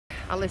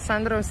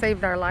Alessandro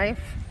saved our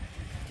life,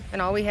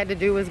 and all we had to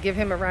do was give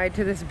him a ride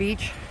to this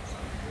beach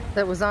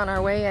that was on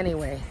our way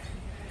anyway,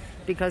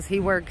 because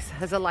he works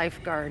as a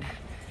lifeguard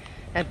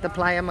at the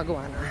Playa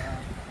Maguana.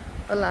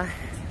 Hola.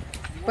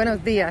 Buenos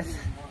días.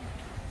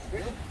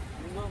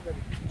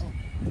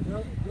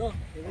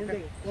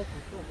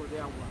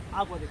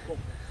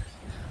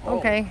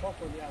 Okay.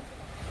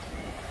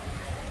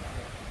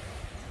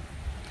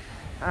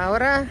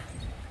 Ahora?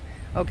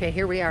 Okay,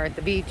 here we are at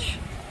the beach.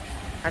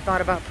 I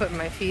thought about putting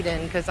my feet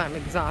in because I'm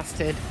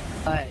exhausted,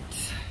 but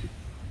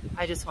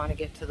I just want to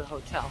get to the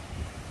hotel.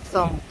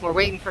 So we're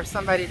waiting for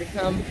somebody to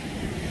come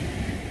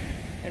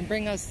and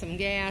bring us some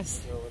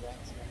gas,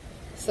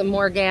 some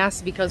more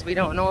gas, because we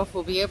don't know if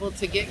we'll be able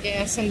to get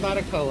gas in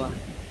Baracoa.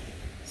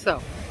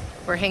 So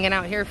we're hanging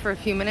out here for a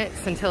few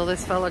minutes until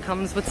this fella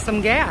comes with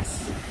some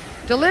gas.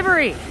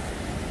 Delivery!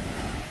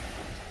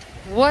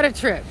 What a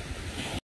trip.